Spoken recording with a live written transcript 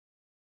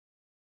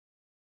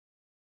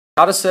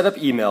How to set up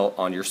email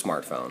on your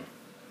smartphone.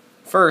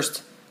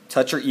 First,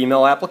 touch your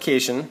email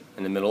application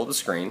in the middle of the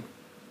screen,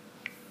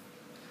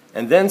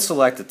 and then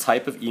select the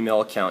type of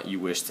email account you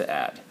wish to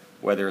add,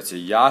 whether it's a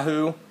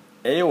Yahoo,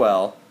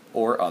 AOL,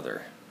 or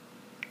other.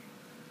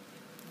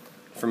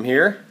 From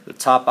here, the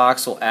top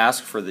box will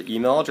ask for the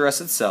email address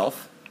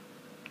itself,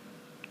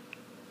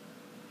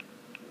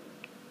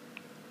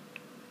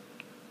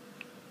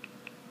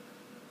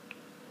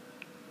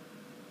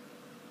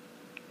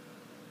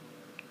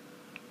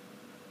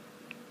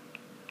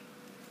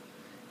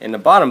 and the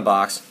bottom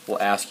box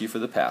will ask you for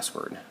the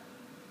password.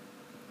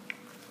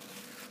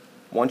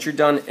 Once you're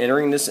done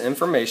entering this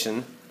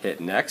information,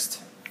 hit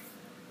Next,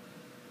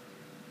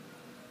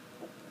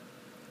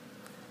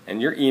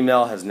 and your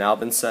email has now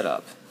been set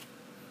up.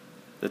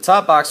 The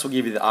top box will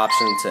give you the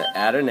option to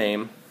add a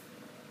name,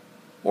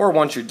 or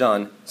once you're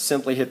done,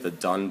 simply hit the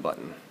Done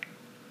button.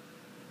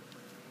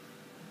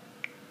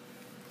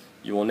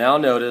 You will now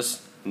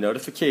notice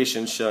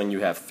notifications showing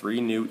you have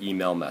 3 new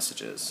email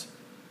messages.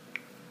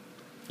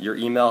 Your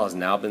email has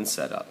now been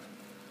set up.